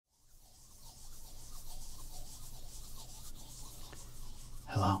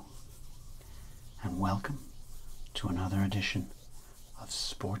Hello, and welcome to another edition of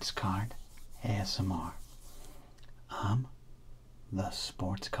Sports Card ASMR. I'm the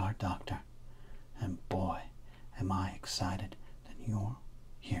Sports Card Doctor, and boy, am I excited that you're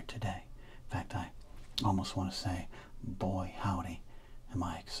here today. In fact, I almost want to say, boy howdy, am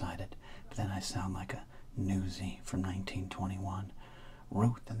I excited. But then I sound like a newsie from 1921.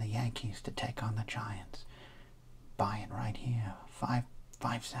 Ruth and the Yankees to take on the Giants. Buy it right here. 5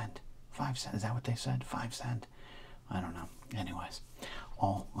 cent. 5 cent. Is that what they said? 5 cent. I don't know. Anyways,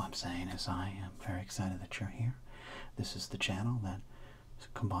 all I'm saying is I am very excited that you're here. This is the channel that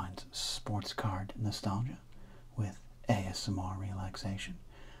combines sports card nostalgia with ASMR relaxation.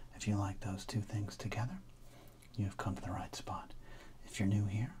 If you like those two things together, you've come to the right spot. If you're new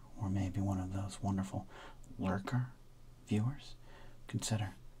here, or maybe one of those wonderful lurker viewers,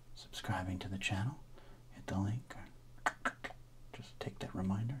 consider subscribing to the channel. Hit the link, or just take that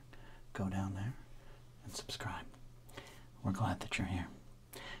reminder, go down there and subscribe. We're glad that you're here.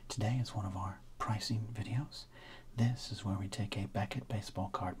 Today is one of our pricing videos. This is where we take a Beckett baseball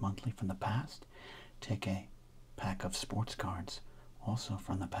card monthly from the past, take a pack of sports cards also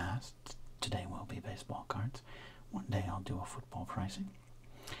from the past. Today will be baseball cards. One day I'll do a football pricing,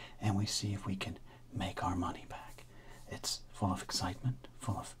 and we see if we can make our money back. It's full of excitement,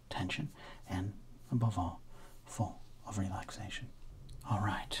 full of tension, and above all, full of relaxation.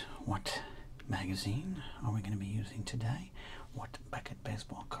 Alright, what magazine are we going to be using today? What Beckett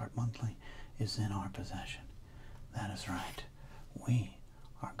Baseball Card Monthly is in our possession? That is right. We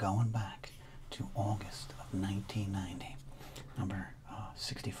are going back to August of 1990. Number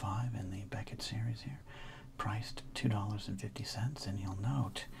 65 in the Beckett series here. Priced $2.50, and you'll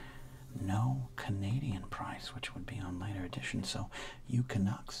note no Canadian price, which would be on later editions. So you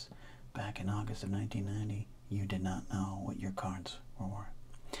Canucks, back in August of 1990, you did not know what your cards were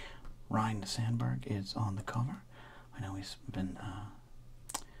worth. Ryan Sandberg is on the cover. I know he's been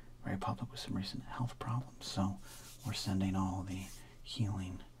very public with some recent health problems, so we're sending all the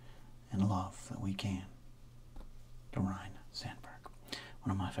healing and love that we can to Ryan Sandberg,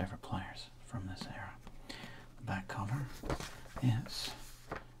 one of my favorite players from this era. The back cover is,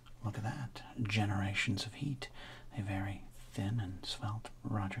 look at that, Generations of Heat, a very thin and svelte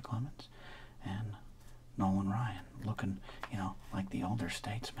Roger Clemens, and Nolan Ryan, looking, you know, like the older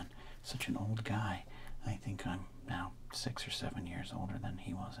statesman, such an old guy. I think I'm now 6 or 7 years older than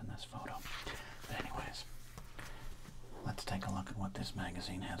he was in this photo. But anyways, let's take a look at what this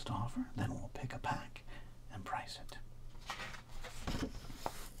magazine has to offer, then we'll pick a pack and price it.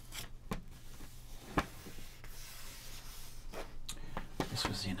 This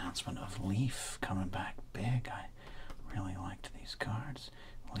was the announcement of Leaf coming back big. I really liked these cards.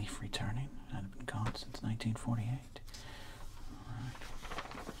 Leaf returning. It had been gone since 1948. Alright.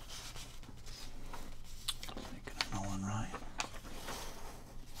 Thinking of Nolan Ryan.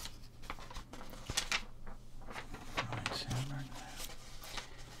 Ryan Sandberg there.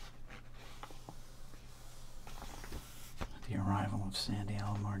 The arrival of Sandy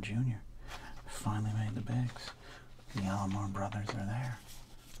Alomar Jr. finally made the bigs. The Alomar brothers are there.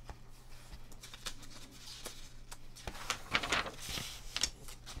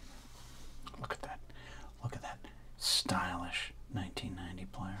 Look at that. Look at that stylish 1990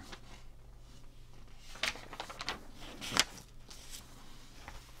 player.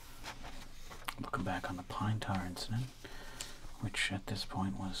 Looking back on the Pine Tar incident, which at this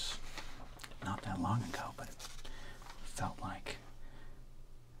point was not that long ago, but it felt like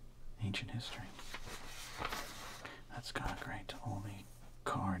ancient history. That's kind of great, all the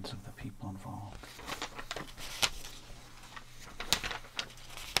cards of the people involved.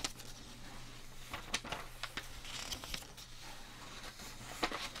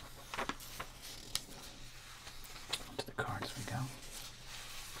 To the cards we go.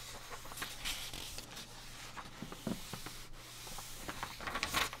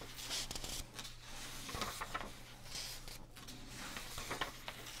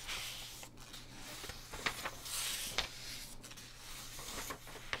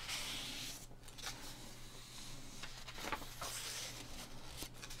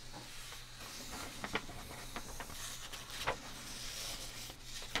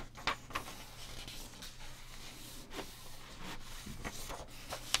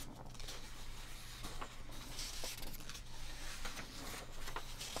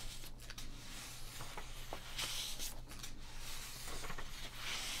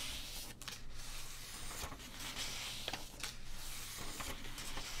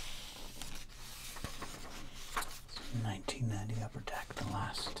 The upper deck, the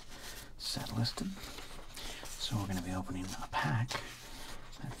last set listed. So we're going to be opening a pack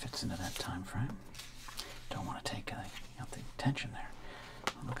fits into that time frame. Don't want to take the tension there.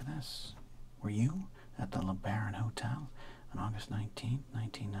 Oh, look at this. Were you at the LeBaron Hotel on August 19th,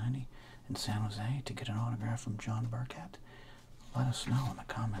 1990 in San Jose to get an autograph from John Burkett? Let us know in the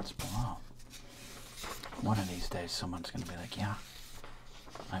comments below. One of these days someone's going to be like, yeah,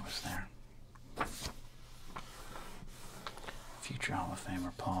 I was there. Future Hall of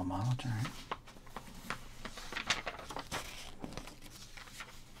Famer Paul Molitor.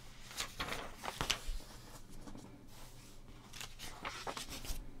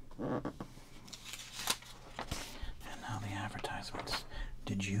 And now the advertisements.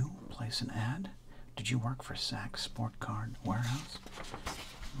 Did you place an ad? Did you work for Saks Sport Card Warehouse?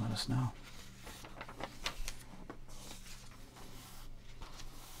 Let us know.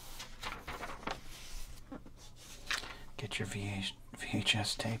 Get your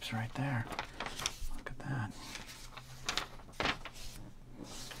VHS tapes right there. Look at that.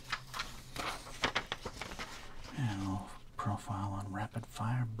 And a little profile on Rapid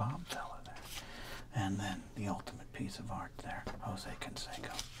Fire Bob Feller there. And then the ultimate piece of art there, Jose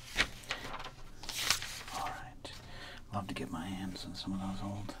Canseco. Alright. Love to get my hands on some of those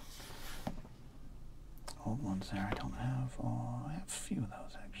old ones there. I don't have, I have a few of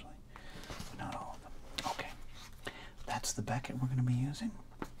those actually, but not all of them. Okay. That's the Beckett we're going to be using.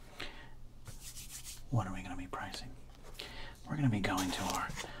 What are we going to be pricing? We're going to be going to our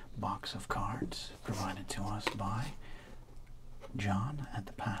box of cards provided to us by John at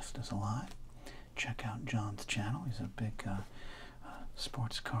The Past Is Alive. Check out John's channel. He's a big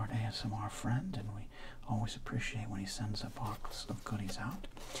sports card ASMR friend, and we always appreciate when he sends a box of goodies out.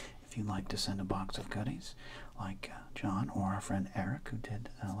 If you'd like to send a box of goodies, like John or our friend Eric, who did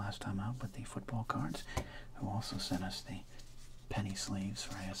last time out with the football cards, who also sent us the penny sleeves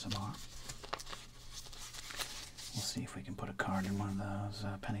for ASMR. We'll see if we can put a card in one of those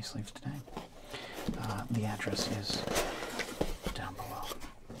penny sleeves today. The address is down below.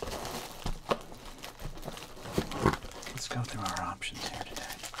 Let's go through our options here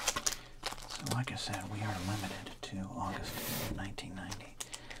today. So like I said, we are limited to August of 1990.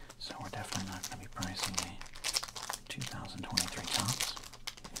 So we're definitely not going to be pricing the 2023 tops.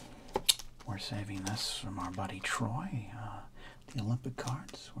 We're saving this from our buddy Troy, the Olympic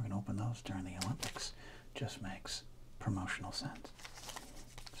cards. We're going to open those during the Olympics. Just makes promotional sense.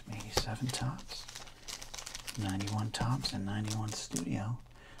 Some 87 tops, 91 tops, and 91 studio.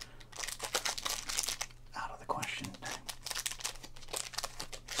 Out of the question today.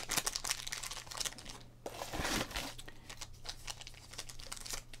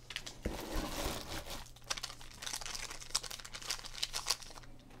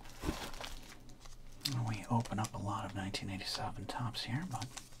 We open up a lot of 1987 tops here, but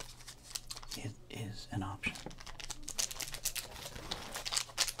it is an option.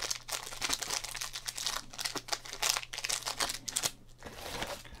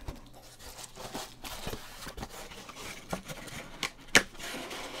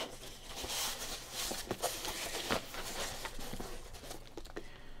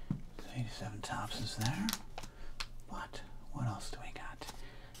 So 87 tops is there, but what else do we got?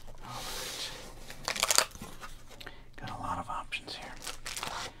 All right. Got a lot of options here.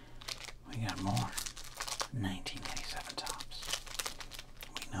 We got more 1987 tops.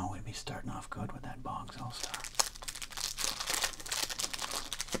 We know we'd be starting off good with that Boggs All-Star.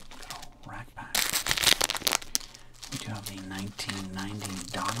 Good old rack pack. We do have the 1990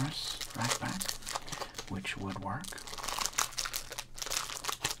 Donruss rack pack, which would work.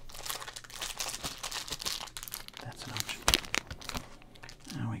 That's an option.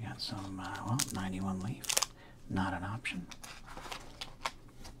 Now we got some, 91 Leaf. Not an option.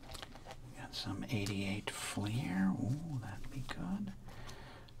 Some 88 Fleer. Ooh, that'd be good.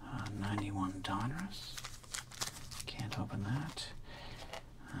 91 Donruss. Can't open that.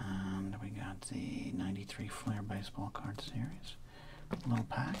 And we got the 93 Fleer Baseball Card Series. Little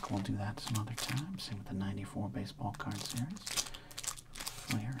pack. We'll do that some other time. Same with the 94 Baseball Card Series.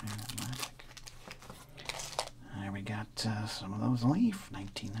 Fleer and Atlantic. There we got some of those Leaf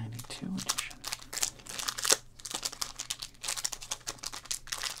 1992 edition.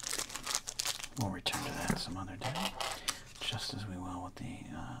 We'll return to that some other day, just as we will with the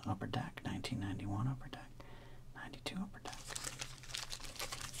Upper Deck, 1991 Upper Deck, 92 Upper Deck.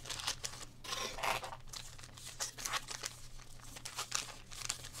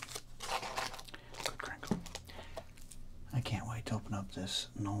 Good crinkle. I can't wait to open up this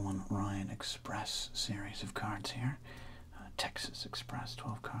Nolan Ryan Express series of cards here. Texas Express,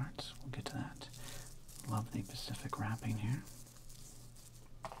 12 cards. We'll get to that. Love the Pacific wrapping here.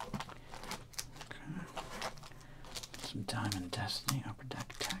 Some Diamond Destiny Upper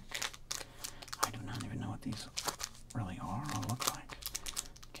Deck Tech. what these really are or look like.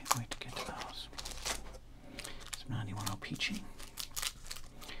 Can't wait to get to those. Some 91 Peachy.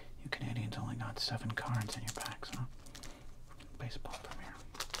 You Canadians only got 7 cards in your packs, huh? Baseball Premier.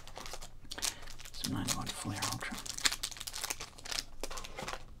 Some 91 Flair Ultra.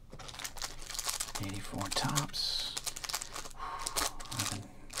 84 Tops.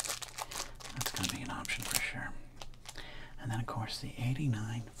 That's going to be an option for sure. And then, of course, the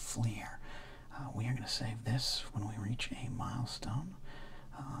 89 Fleer. We are going to save this when we reach a milestone.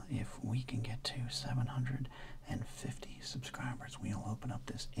 If we can get to 750 subscribers, we'll open up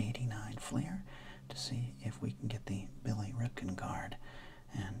this 89 Fleer to see if we can get the Billy Ripken card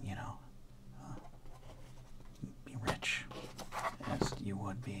and, you know, be rich as you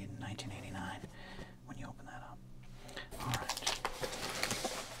would be in 1989 when you open that up. All right.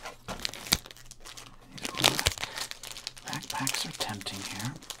 Backpacks are tempting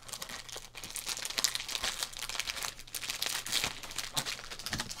here.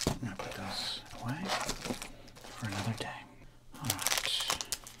 I'm going to put those away for another day. Alright.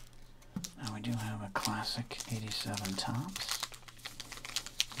 Now we do have a classic 87 Tops.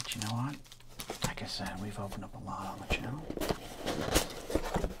 But you know what? Like I said, we've opened up a lot on the channel.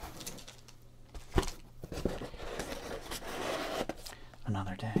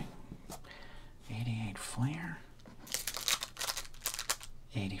 Another day. 88 Flair.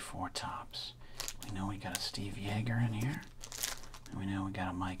 84 Tops. We know we got a Steve Yeager in here. And we know we got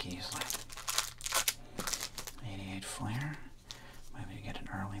a Mike Easley. 88 Flair. Maybe you get an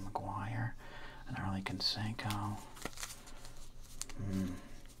early McGuire, an early Conseco.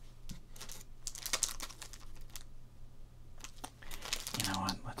 You know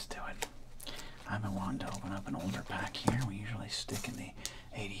what? Let's do it. I've been wanting to open up an older pack here. We usually stick in the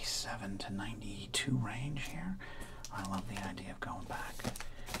 87 to 92 range here. I love the idea of going back.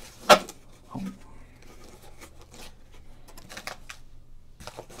 Oh.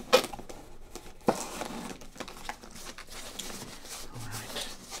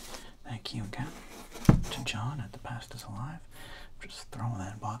 Thank you again to John at The Past is Alive. Just throwing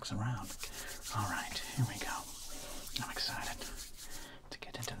that box around. Alright, here we go. I'm excited to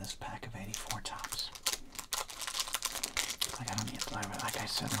get into this pack of 84 Tops. Like I don't need, like I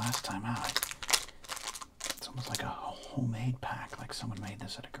said last time out, it's almost like a homemade pack, like someone made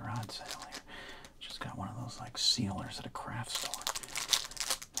this at a garage sale here. Just got one of those like sealers at a craft store.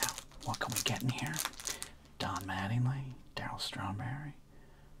 Now, what can we get in here? Don Mattingly, Darryl Strawberry,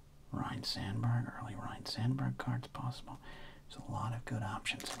 Ryan Sandberg, early Ryan Sandberg cards possible. There's a lot of good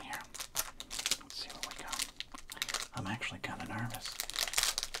options in here. Let's see what we got. I'm actually kind of nervous.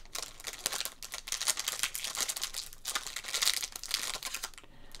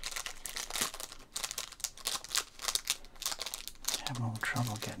 Having a little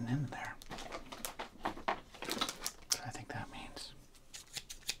trouble getting in there. What I think that means.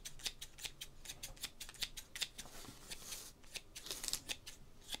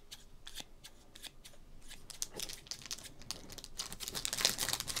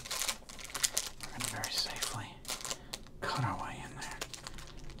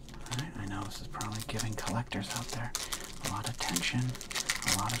 Giving collectors out there a lot of tension,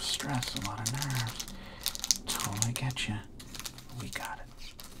 a lot of stress, a lot of nerves. Totally get you. We got it.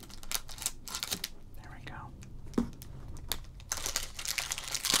 There we go.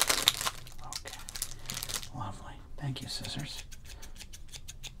 Okay. Lovely. Thank you, scissors.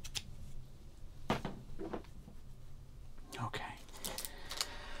 Okay.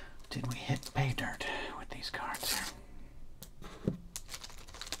 Did we hit pay dirt with these cards here?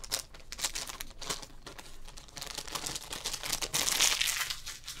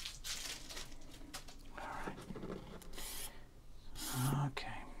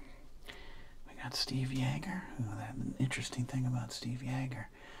 Steve Yeager, the interesting thing about Steve Yeager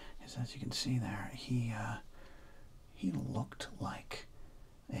is, as you can see there, he looked like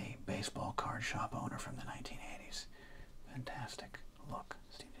a baseball card shop owner from the 1980s. Fantastic look,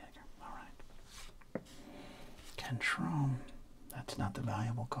 Steve Yeager. All right. Ken Trome, that's not the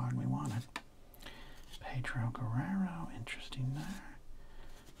valuable card we wanted. Pedro Guerrero, interesting there.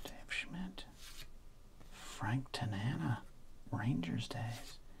 Dave Schmidt. Frank Tanana, Rangers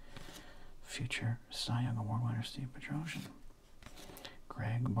days. Future Cy Young Award winner Steve Petrosian.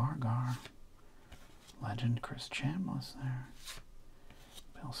 Greg Bargar. Legend Chris Chambliss there.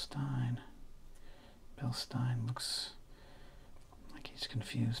 Bill Stein. Bill Stein looks like he's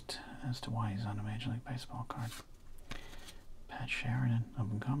confused as to why he's on a Major League Baseball card. Pat Sheridan,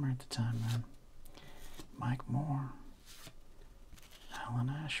 up-and-comer at the time then. Mike Moore. Alan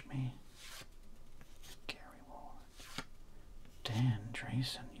Ashby. Gary Ward. Dan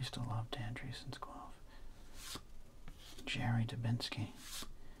Drayson. Used to love Dan Drayson's glove. Jerry Dubinsky,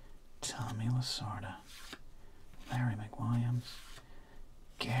 Tommy Lasorda, Larry McWilliams,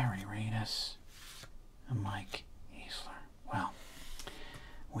 Gary Reedus, and Mike Easler. Well,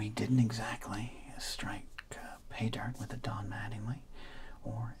 we didn't exactly strike pay dirt with a Don Mattingly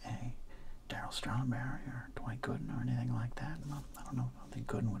or a Darryl Strawberry or Dwight Gooden or anything like that. Well, I don't know. I don't think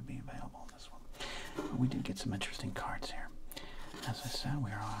Gooden would be available on this one. But we did get some interesting cards here. As I said,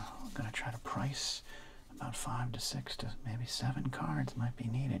 we're going to try to price about 5 to 6 to maybe 7 cards might be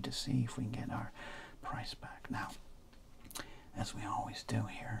needed to see if we can get our price back. Now, as we always do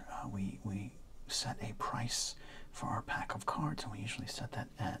here, we set a price for our pack of cards, and we usually set that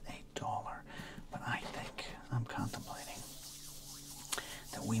at $1. But I think I'm contemplating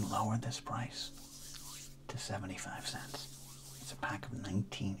that we lower this price to 75 cents. It's a pack of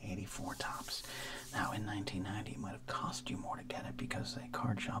 1984 tops. Now, in 1990, it might have cost you more to get it because a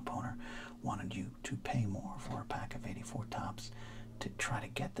card shop owner wanted you to pay more for a pack of 84 tops to try to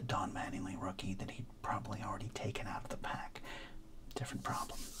get the Don Mattingly rookie that he'd probably already taken out of the pack. Different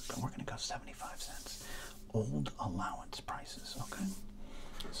problem. But we're going to go 75 cents. Old allowance prices, okay?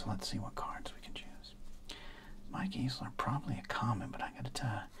 So let's see what cards we can choose. Mike Easler, probably a common, but I got to tell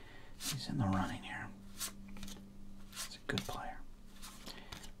you, he's in the running here. He's a good player.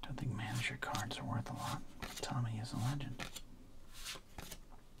 Don't think manager cards are worth a lot. Tommy is a legend.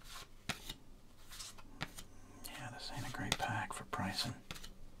 Yeah, this ain't a great pack for pricing.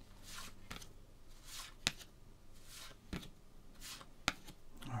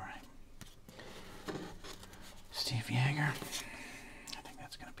 Alright. Steve Yeager. I think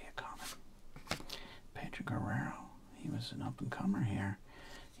that's going to be a common. Pedro Guerrero. He was an up-and-comer here.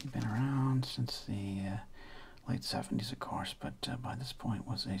 He'd been around since the late 70s, of course, but by this point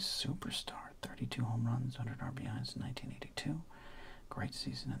was a superstar. 32 home runs, 100 RBIs in 1982. Great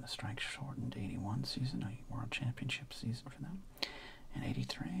season in the strike-shortened 81 season, a World Championship season for them. In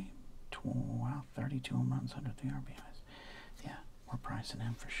 83, wow, 32 home runs, 103 RBIs. Yeah, we're pricing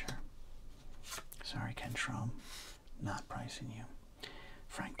him for sure. Sorry, Ken Schrom, not pricing you.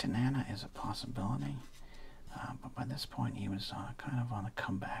 Frank Tanana is a possibility, but by this point he was kind of on the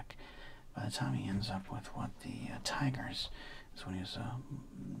comeback. By the time he ends up with what the Tigers is when he was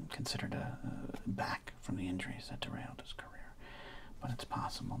considered back from the injuries that derailed his career. But it's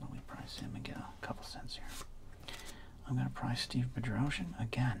possible that we price him and get a couple cents here. I'm going to price Steve Bedrosian.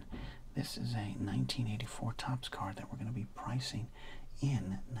 Again, this is a 1984 Topps card that we're going to be pricing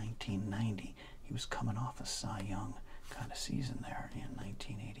in 1990. He was coming off a Cy Young kind of season there in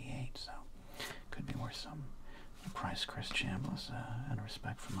 1988, so could be worth some. Price Chris Chambliss, out of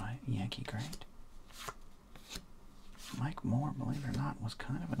respect for my Yankee great. Mike Moore, believe it or not, was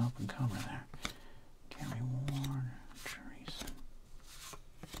kind of an up-and-comer there. Gary Ward, Teresa.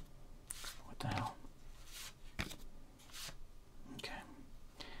 What the hell? Okay.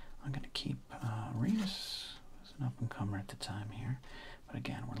 I'm going to keep Reedus as an up-and-comer at the time here. But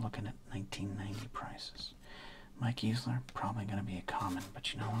again, we're looking at 1990 prices. Mike Easler, probably going to be a common,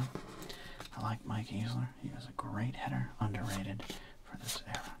 but you know what? I like Mike Easler. He was a great hitter, underrated for this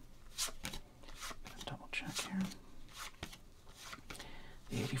era. Double check here.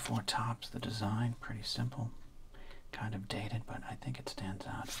 The 84 Topps, the design, pretty simple. Kind of dated, but I think it stands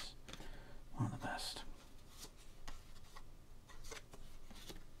out as one of the best.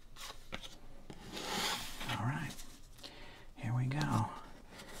 Alright, here we go.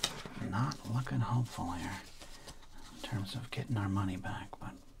 Not looking hopeful here in terms of getting our money back,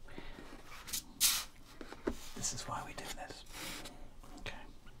 but this is why we do this. Okay.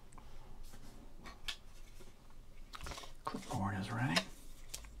 Clipboard is ready.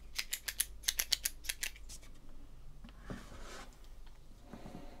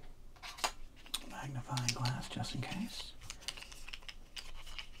 Magnifying glass just in case.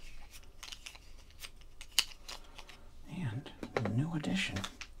 And new edition,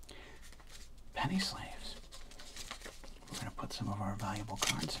 penny sleeves. We're going to put some of our valuable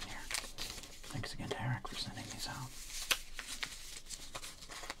cards in here. Thanks again to Eric for sending these out.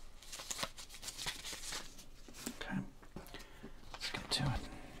 Okay, let's get to it.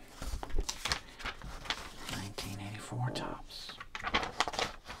 1984 Topps.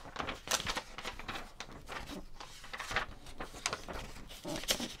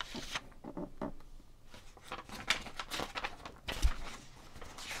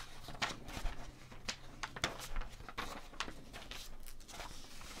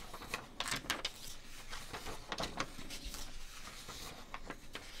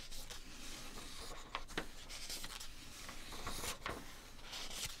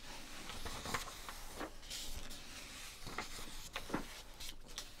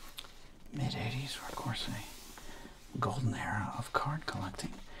 golden era of card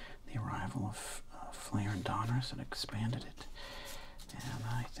collecting. The arrival of Flair and Donruss had expanded it. And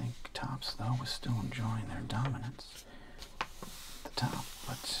I think Topps, though, was still enjoying their dominance at the top,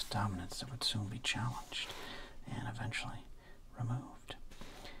 but dominance that would soon be challenged and eventually removed.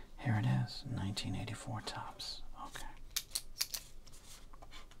 Here it is, 1984 Topps. Okay.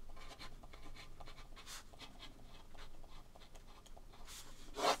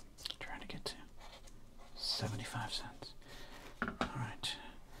 Trying to get to 75 cents. All right.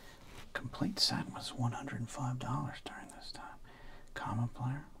 Complete set was $105 during this time. Common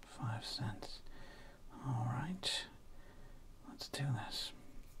player, 5 cents. All right. Let's do this.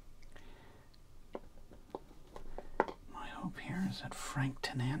 My hope here is that Frank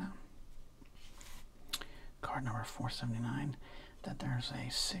Tanana, card number 479, that there's a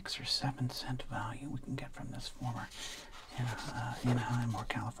 6 or 7 cent value we can get from this former Anaheim or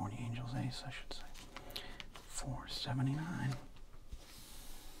California Angels ace, I should say. 479.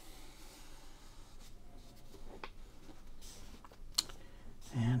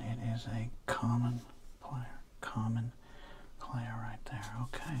 And it is a common player right there.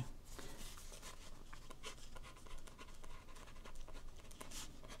 Okay.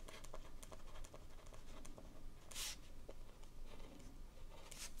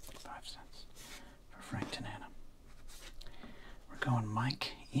 $5 for Frank Tanana. We're going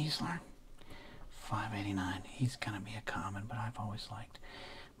Mike Easler, $5.89. He's gonna be a common, but I've always liked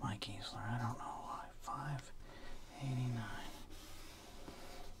Mike Easler. I don't know why. $5.89.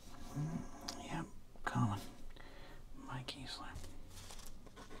 Yep, common. Mike Easler.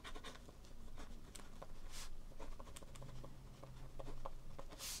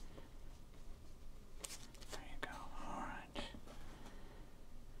 There you go. All right.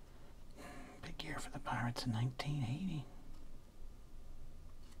 Big year for the Pirates in 1980.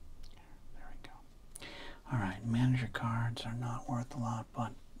 There we go. All right, manager cards are not worth a lot,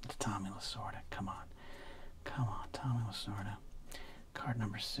 but it's Tommy Lasorda. Come on. Come on, Tommy Lasorda. Card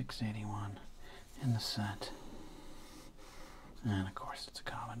number 681 in the set. And of course it's a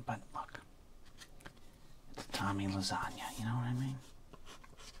common, but look. It's Tommy Lasagna, you know what I mean?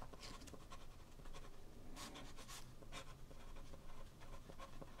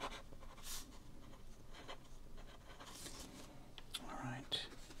 Alright.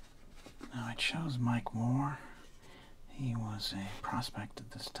 Now it shows Mike Moore. He was a prospect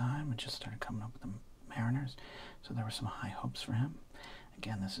at this time and just started coming up with the Mariners, so there were some high hopes for him.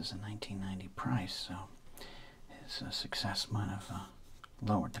 Again, this is a 1990 price, so his success might have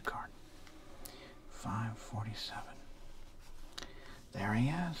lowered the card. $5.47. There he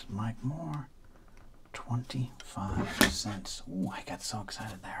is, Mike Moore, 25 cents. Ooh, I got so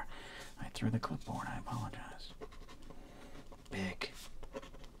excited there. I threw the clipboard, I apologize. Big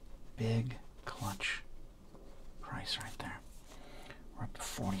clutch price right there. We're up to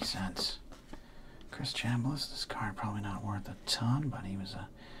 40 cents. Chris Chambliss, this card probably not worth a ton, but he was a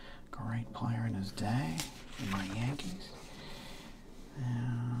great player in his day for my Yankees.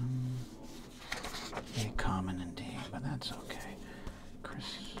 A common indeed, but that's okay.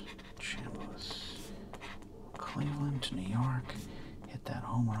 Chris Chambliss, Cleveland to New York, hit that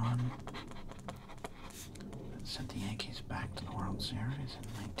home run that sent the Yankees back to the World Series in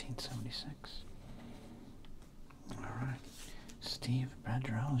 1976. All right, Steve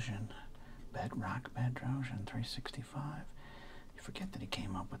Bedrosian. Bedrock Bedrosian, 365. You forget that he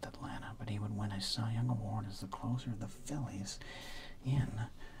came up with Atlanta, but he would win a Cy Young Award as the closer of the Phillies in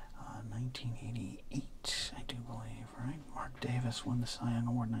 1988, I do believe, right? Mark Davis won the Cy Young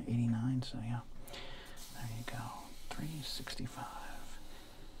Award in 89, so yeah. There you go. 365.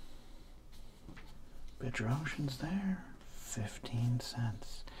 Bedrosian's there. 15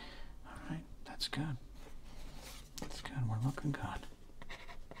 cents. All right, that's good. That's good. We're looking good.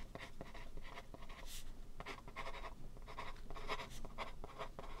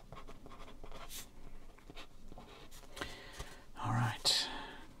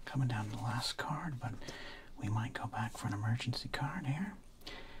 Coming down to the last card, but we might go back for an emergency card here.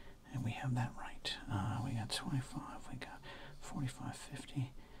 And we have that right. We got 25, we got 45,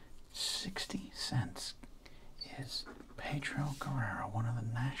 50, 60 cents is Pedro Guerrero, one of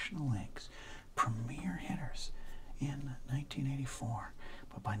the National League's premier hitters in 1984.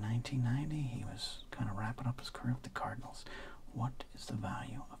 But by 1990, he was kind of wrapping up his career with the Cardinals. What is the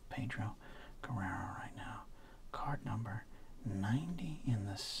value of Pedro Guerrero right now? Card number 90 in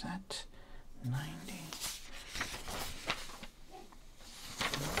the set. 90.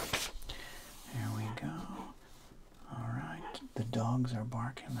 Here we go. All right. The dogs are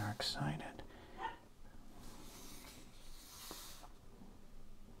barking. They're excited.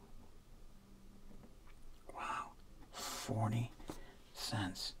 Wow. 40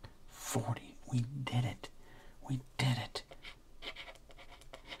 cents. 40. We did it. We did it.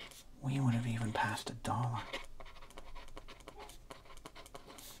 We would have even passed $1.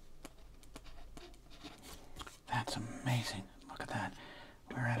 That's amazing. Look at that.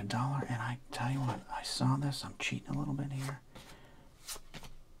 We're at $1, and I tell you what, I saw this. I'm cheating a little bit here.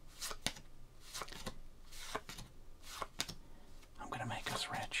 I'm going to make us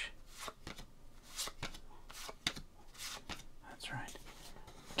rich. That's right.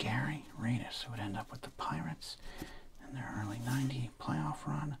 Gary Reedus, who would end up with the Pirates in their early '90 playoff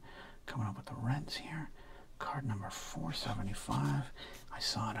run, coming up with the Reds here. Card number 475. I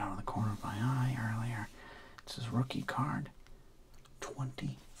saw it out of the corner of my eye earlier. It's his rookie card.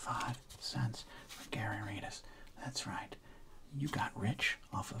 25 cents for Gary Reedus. That's right. You got rich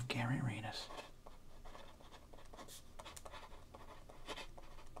off of Gary Reedus.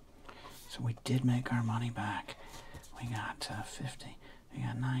 So we did make our money back. We got 50. We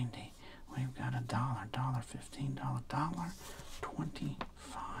got 90. We've got $1, $1.15, $1.25.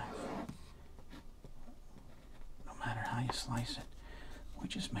 No matter how you slice it, we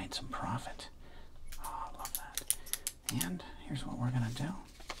just made some profit. Oh, I love that. And here's what we're going to do.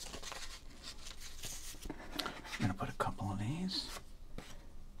 We're going to put a couple of these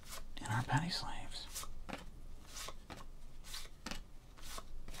in our penny sleeves.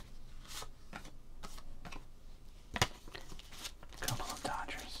 A couple of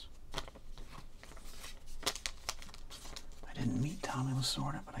Dodgers. I didn't meet Tommy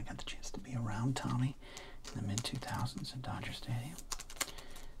Lasorda, but I got the chance to be around Tommy in the mid-2000s at Dodger Stadium.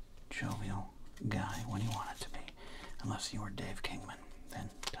 Jovial guy when he wanted to be. Unless you were Dave Kingman, then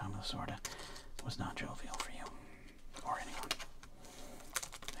Tommy Lasorda was not jovial for you or anyone.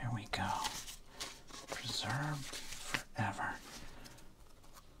 There we go. Preserved forever.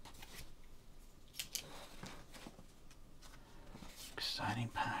 Exciting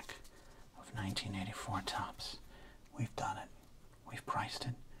pack of 1984 tops. We've done it. We've priced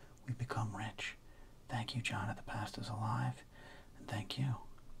it. We've become rich. Thank you, John at the Past is Alive. And thank you,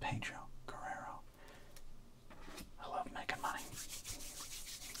 Pedro Guerrero. I love making money,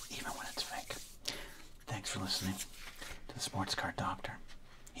 even when it's fake. Thanks for listening to the Sports Card Doctor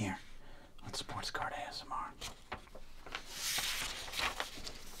here on Sports Card ASMR.